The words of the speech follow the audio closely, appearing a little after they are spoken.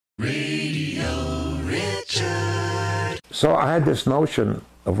Radio Richard. So I had this notion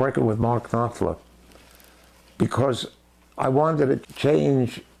of working with Mark Knopfler because I wanted to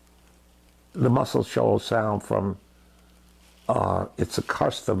change the Muscle Shoals sound from its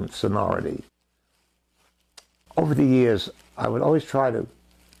accustomed sonority. Over the years, I would always try to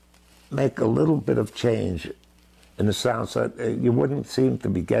make a little bit of change in the sound so that you wouldn't seem to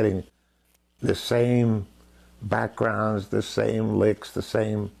be getting the same backgrounds, the same licks, the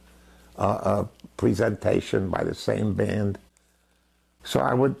same presentation by the same band. So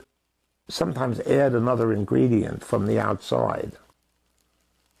I would sometimes add another ingredient from the outside.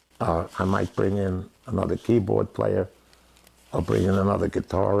 I might bring in another keyboard player or bring in another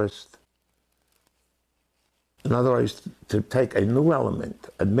guitarist. In other words, to take a new element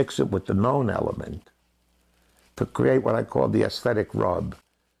and mix it with the known element to create what I call the aesthetic rub,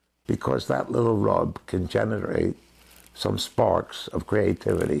 because that little rub can generate some sparks of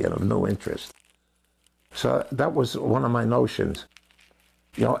creativity and of new interest. So that was one of my notions.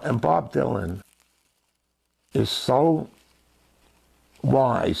 You know, and Bob Dylan is so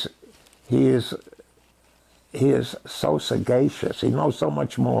wise. He is so sagacious. He knows so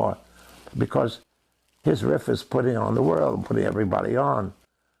much more because his riff is putting on the world, putting everybody on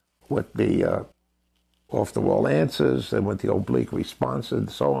with the off-the-wall answers and with the oblique responses and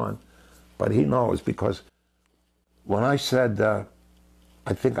so on. But he knows, because when I said,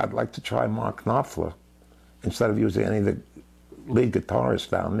 I think I'd like to try Mark Knopfler instead of using any of the lead guitarists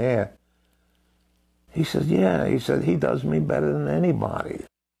down there, he said, yeah, he said, he does me better than anybody.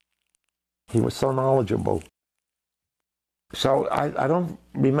 He was so knowledgeable. So I don't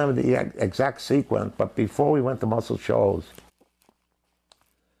remember the exact sequence, but before we went to Muscle Shoals,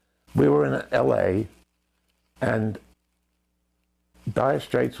 we were in LA, and Dire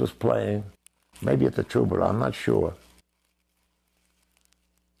Straits was playing, maybe at the Troubadour, I'm not sure.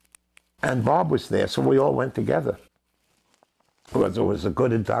 And Bob was there, so we all went together. Because it was a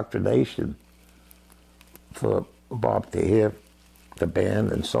good indoctrination for Bob to hear the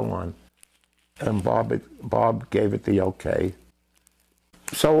band and so on. And Bob gave it the okay.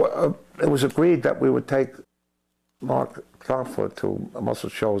 So it was agreed that we would take Mark Knopfler to Muscle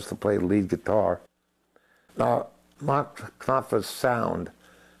Shoals to play lead guitar. Now, Mark Knopfler's sound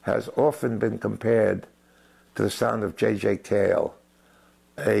has often been compared to the sound of J.J. Cale,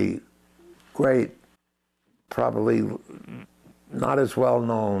 a great, probably not as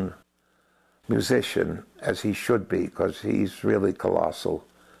well-known musician as he should be, because he's really colossal.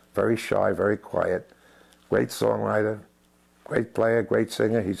 Very shy, very quiet, great songwriter, great player, great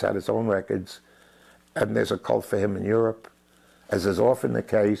singer. He's had his own records, and there's a cult for him in Europe. As is often the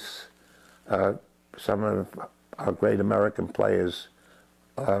case, some of our great American players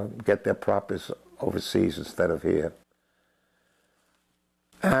get their props overseas instead of here.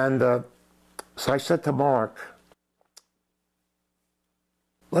 And so I said to Mark,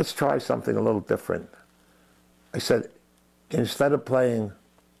 let's try something a little different. I said, instead of playing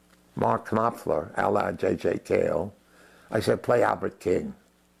Mark Knopfler, a la J.J. Cale, I said, play Albert King.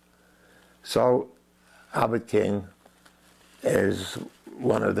 So Albert King is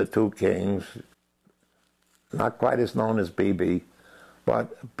one of the two kings, not quite as known as B.B.,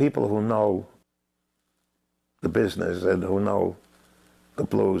 but people who know the business and who know the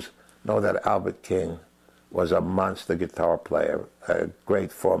blues know that Albert King was a monster guitar player, a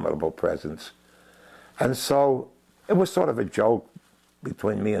great, formidable presence. And so it was sort of a joke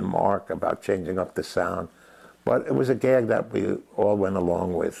between me and Mark about changing up the sound, but it was a gag that we all went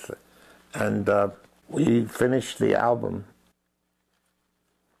along with. And we finished the album,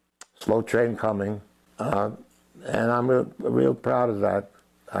 Slow Train Coming, and I'm real proud of that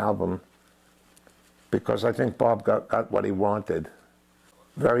album because I think Bob got what he wanted.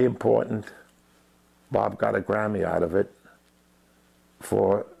 Very important, Bob got a Grammy out of it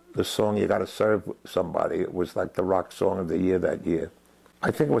for the song You Gotta Serve Somebody. It was like the rock song of the year that year.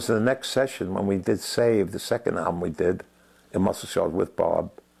 I think it was in the next session when we did Save, the second album we did in Muscle Shoals with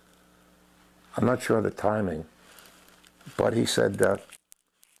Bob. I'm not sure of the timing, but he said,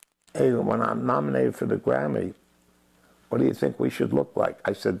 hey, when I'm nominated for the Grammy, what do you think we should look like?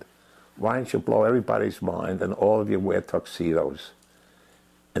 I said, why don't you blow everybody's mind and all of you wear tuxedos?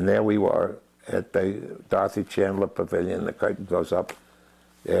 And there we were at the Dorothy Chandler Pavilion. The curtain goes up.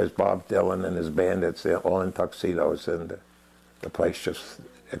 There's Bob Dylan and his bandits. They're all in tuxedos, and the place just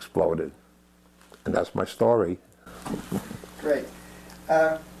exploded. And that's my story. Great.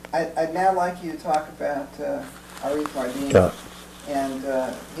 I'd now like you to talk about Aretha Franklin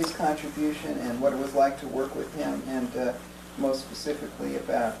and his contribution and what it was like to work with him, and most specifically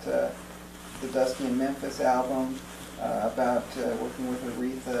about the Dusty in Memphis album, about working with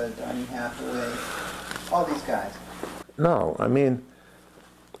Aretha, Donny Hathaway, all these guys? No, I mean,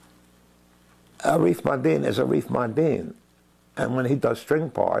 Aretha Franklin is Aretha Franklin. And when he does string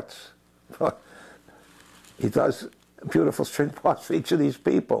parts, he does beautiful string parts for each of these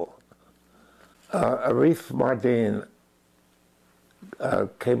people. Aretha Franklin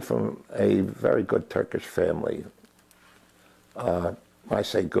came from a very good Turkish family. I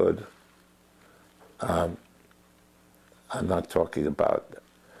say good. I'm not talking about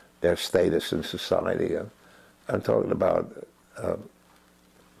their status in society. I'm talking about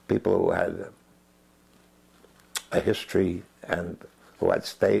people who had a history and who had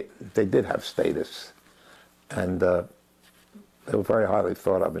they did have status. And they were very highly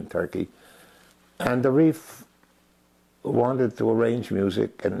thought of in Turkey. And Aretha wanted to arrange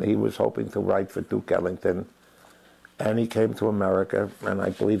music, and he was hoping to write for Duke Ellington. And he came to America, and I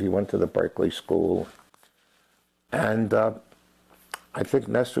believe he went to the Berkeley School. And I think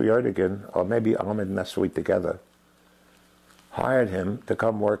Nestor Erdogan, or maybe Ahmed Nesri together, hired him to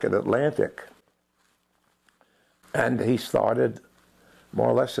come work at Atlantic. And he started more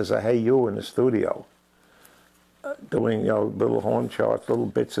or less as a hey you in the studio, doing, you know, little horn charts, little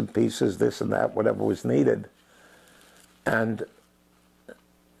bits and pieces, this and that, whatever was needed, and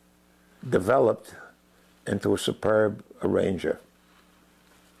developed into a superb arranger,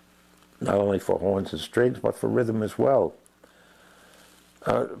 not only for horns and strings, but for rhythm as well.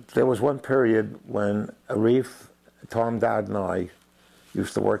 There was one period when Aretha, Tom Dowd, and I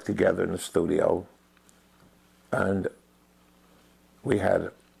used to work together in the studio, and we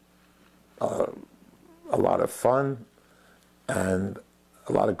had a lot of fun and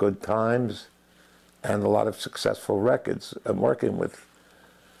a lot of good times and a lot of successful records. And working with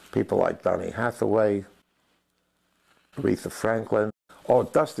people like Donny Hathaway, Aretha Franklin,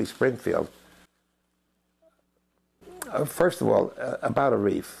 Dusty Springfield. First of all, about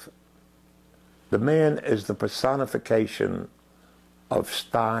Aretha, the man is the personification of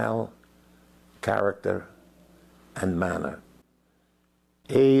style, character, and manner.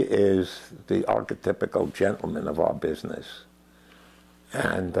 He is the archetypical gentleman of our business.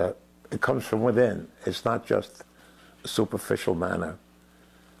 And it comes from within. It's not just a superficial manner.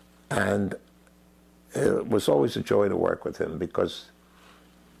 And it was always a joy to work with him because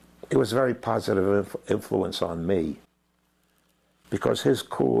it was a very positive influence on me. Because his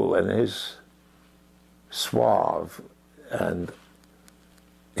cool and his suave and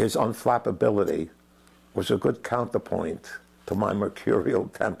his unflappability was a good counterpoint to my mercurial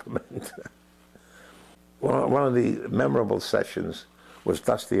temperament. One of the memorable sessions was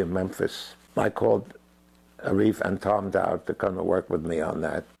Dusty in Memphis. I called Aretha and Tom Dowd to come to work with me on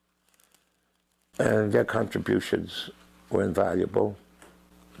that. And their contributions were invaluable.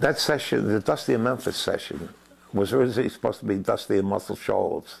 That session, the Dusty in Memphis session, was originally supposed to be Dusty in Muscle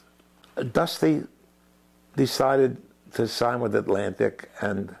Shoals. Dusty decided to sign with Atlantic,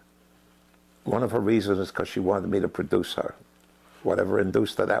 and one of her reasons is because she wanted me to produce her. Whatever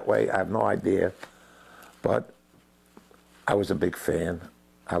induced her that way, I have no idea. But I was a big fan.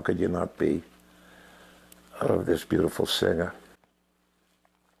 How could you not be, of this beautiful singer?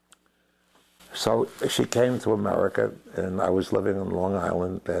 So she came to America, and I was living in Long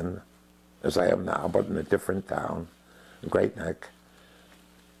Island then, as I am now, but in a different town, Great Neck.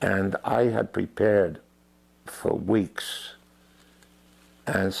 And I had prepared for weeks.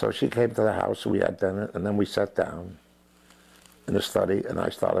 And so she came to the house, we had dinner, and then we sat down in the study, and I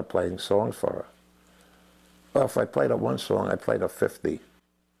started playing songs for her. Well, if I played her one song, I played her 50.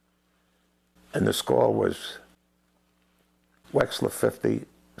 And the score was WEXLER 50,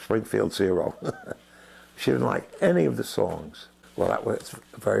 Springfield 0. She didn't like any of the songs. Well, that was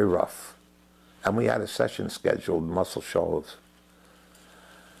very rough. And we had a session scheduled in Muscle Shoals.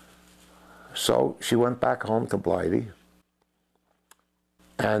 So she went back home to Blighty,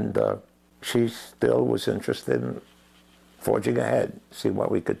 and she still was interested in forging ahead, seeing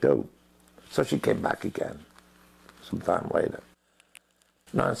what we could do. So she came back again some time later.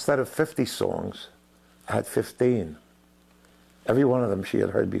 Now, instead of 50 songs, I had 15. Every one of them she had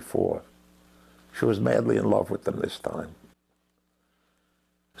heard before. She was madly in love with them this time.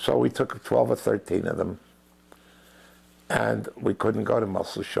 So we took 12 or 13 of them, and we couldn't go to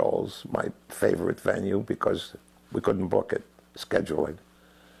Muscle Shoals, my favorite venue, because we couldn't book it, scheduling.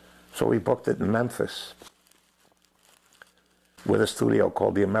 So we booked it in Memphis with a studio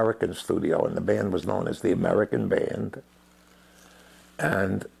called the American Studio, and the band was known as the American Band.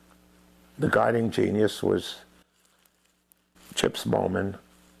 And the guiding genius was Chips Bowman,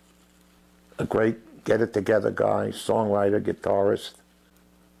 a great get-it-together guy, songwriter, guitarist,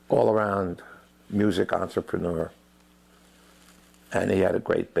 all-around music entrepreneur. and he had a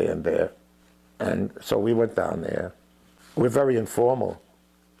great band there. And so we went down there. We're very informal.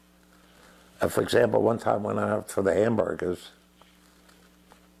 For example, one time when I went out for the hamburgers,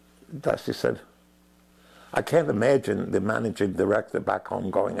 Dusty said, I can't imagine the managing director back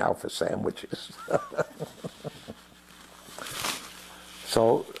home going out for sandwiches.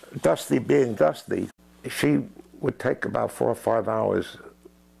 So Dusty being Dusty, she would take about 4 or 5 hours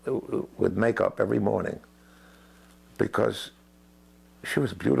with makeup every morning because she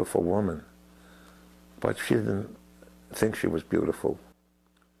was a beautiful woman, but she didn't think she was beautiful.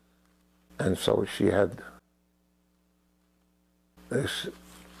 And so she had this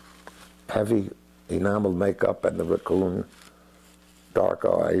heavy enameled makeup and the raccoon dark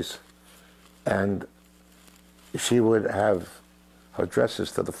eyes, and she would have her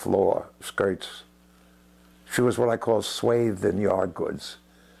dresses to the floor, skirts. She was what I call swathed in yard goods,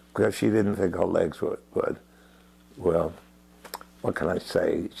 because she didn't think her legs were good. Well, what can I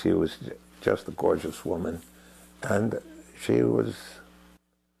say? She was just a gorgeous woman, and she was,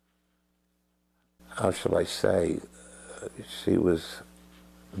 how shall I say, she was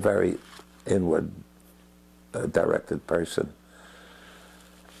a very inward directed person.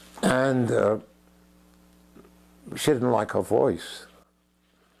 And she didn't like her voice.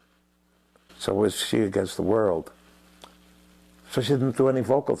 So was she against the world. So she didn't do any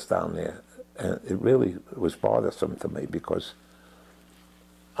vocals down there. And it really was bothersome to me because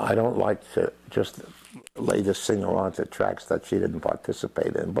I don't like to just lay the singer onto tracks that she didn't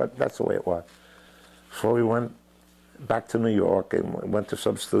participate in, but that's the way it was. So we went back to New York and went to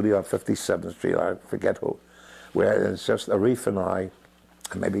some studio on 57th Street, I forget who, where it's just Aretha and I,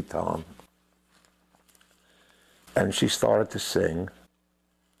 and maybe Tom. And she started to sing,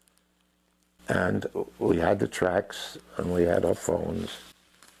 and we had the tracks, and we had our phones.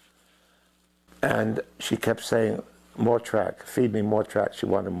 And she kept saying, more track, feed me more tracks. She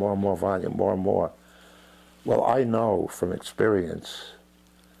wanted more and more volume, more and more. Well, I know from experience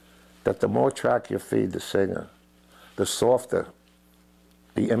that the more track you feed the singer, the softer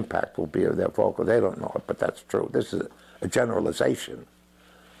the impact will be of their vocal. They don't know it, but that's true. This is a generalization.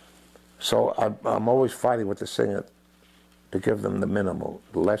 So I'm always fighting with the singer to give them the minimal,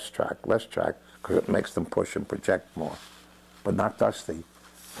 less track, because it makes them push and project more. But not Dusty.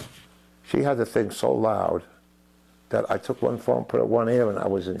 She had the thing so loud that I took one phone, put it in one ear, and I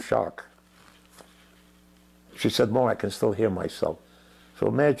was in shock. She said, "More, I can still hear myself." So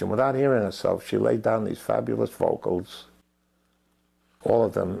imagine, without hearing herself, she laid down these fabulous vocals, all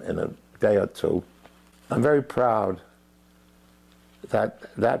of them in a day or two. I'm very proud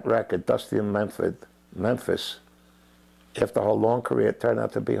that that record, Dusty in Memphis, after her long career, turned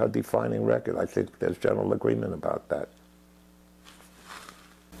out to be her defining record. I think there's general agreement about that.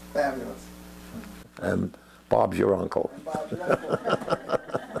 Fabulous. And Bob's your uncle. And Bob's your uncle.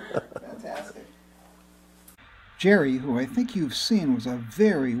 Fantastic. Jerry, who I think you've seen was a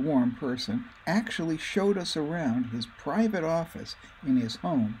very warm person, actually showed us around his private office in his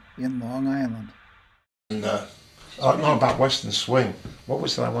home in Long Island. And, no, about Western Swing. What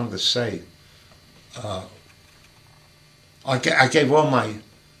was it I wanted to say? I gave all my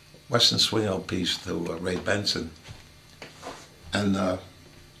Western Swing LPs to Ray Benson. And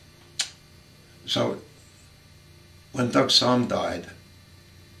so when Doug Somm died,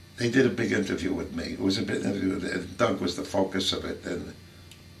 they did a big interview with me. It was a big interview, and Doug was the focus of it. And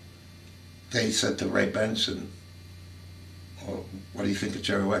they said to Ray Benson, "Well, what do you think of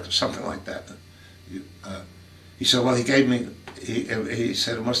Jerry Wexler?" Something like that. He said, "Well, he gave me." He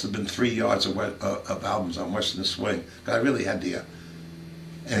said it must have been 3 yards of albums on Western Swing. I really had the.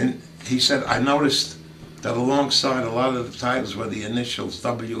 And he said, "I noticed that alongside a lot of the titles were the initials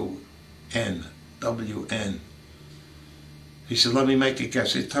WN. He said, "Let me make a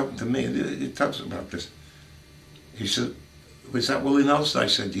guess." He's talking to me, and he talks about this. He said, "Was that Willie Nelson?" I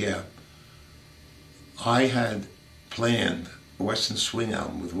said, "Yeah." I had planned a Western Swing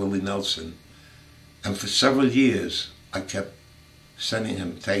album with Willie Nelson, and for several years I kept sending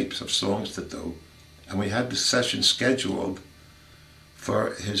him tapes of songs to do, and we had the session scheduled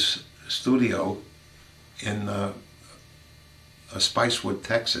for his studio in Spicewood,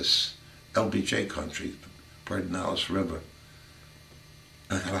 Texas, LBJ country, by the Niles River.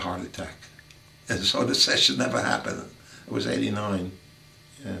 And I had a heart attack. And so the session never happened. It was 89.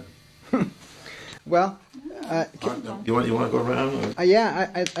 Yeah. Well, you want to go around?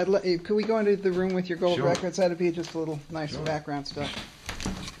 yeah, could we go into the room with your gold Sure. records? That'd be just a little nice background stuff.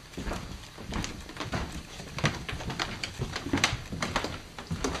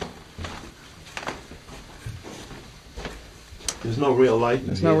 There's no real light in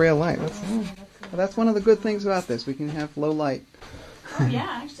There's here. no real light. That's one of the good things about this. We can have low light. Oh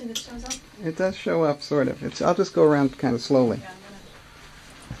yeah, actually that shows up. It does show up, sort of. I'll just go around kind of slowly. Yeah,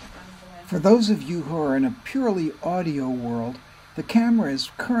 For those of you who are in a purely audio world, the camera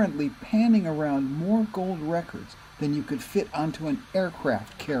is currently panning around more gold records than you could fit onto an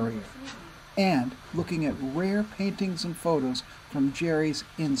aircraft carrier, and looking at rare paintings and photos from Jerry's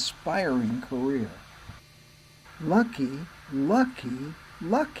inspiring career. Lucky, lucky,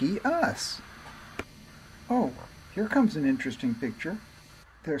 lucky us! Oh, here comes an interesting picture.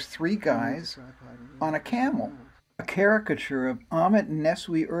 There's 3 guys on a camel. A caricature of Ahmet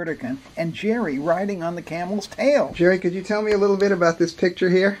Neswi Erdogan and Jerry riding on the camel's tail. Jerry, could you tell me a little bit about this picture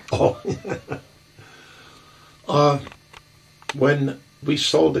here? Oh, when we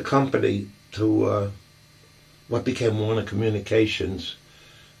sold the company to what became Warner Communications,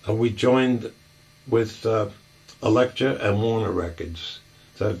 we joined with Elektra and Warner Records.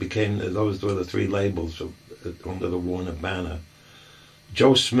 So it became, those were the 3 labels under the Warner banner.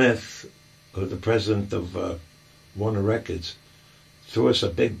 Joe Smith, the president of Warner Records, threw us a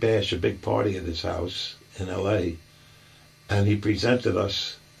big bash, a big party at his house in L.A., and he presented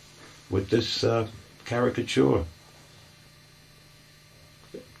us with this caricature.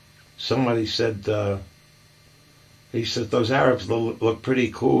 Somebody said, he said, those Arabs look pretty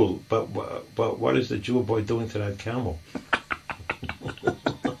cool, but what is the Jew boy doing to that camel?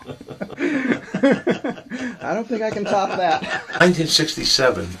 I don't think I can top that.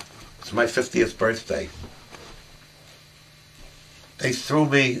 1967, it's my 50th birthday. They threw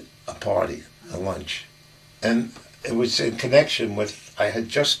me a party, a lunch, and it was in connection with, I had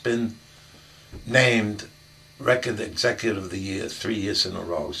just been named Record Executive of the Year 3 years in a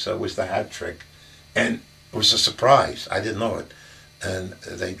row, so it was the hat trick, and it was a surprise. I didn't know it, and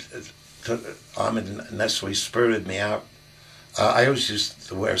they took, Ahmed Neswi spirited me out. I always used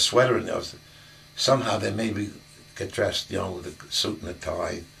to wear a sweater, and somehow they made me get dressed, with a suit and a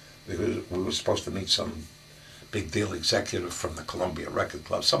tie, because we were supposed to meet some big deal executive from the Columbia Record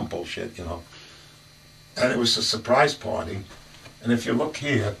Club, some bullshit, And it was a surprise party, and if you look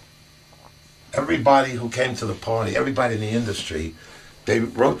here, everybody who came to the party, everybody in the industry, they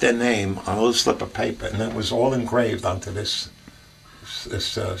wrote their name on a little slip of paper, and it was all engraved onto this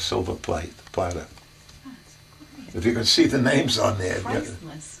silver platter. If you could see the names on there.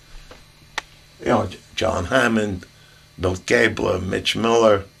 priceless. John Hammond, Milt Gabler, Mitch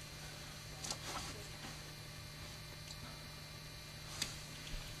Miller.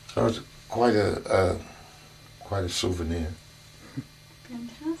 So it's quite a souvenir.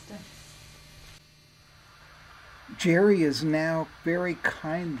 Fantastic. Jerry is now very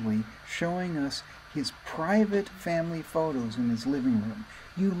kindly showing us his private family photos in his living room.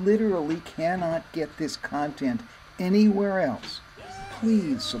 You literally cannot get this content anywhere else.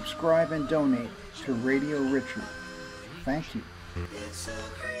 Please subscribe and donate to Radio Richard. Thank you. It's so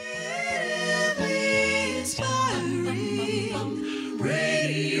creatively inspiring.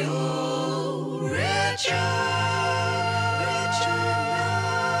 Radio Richard.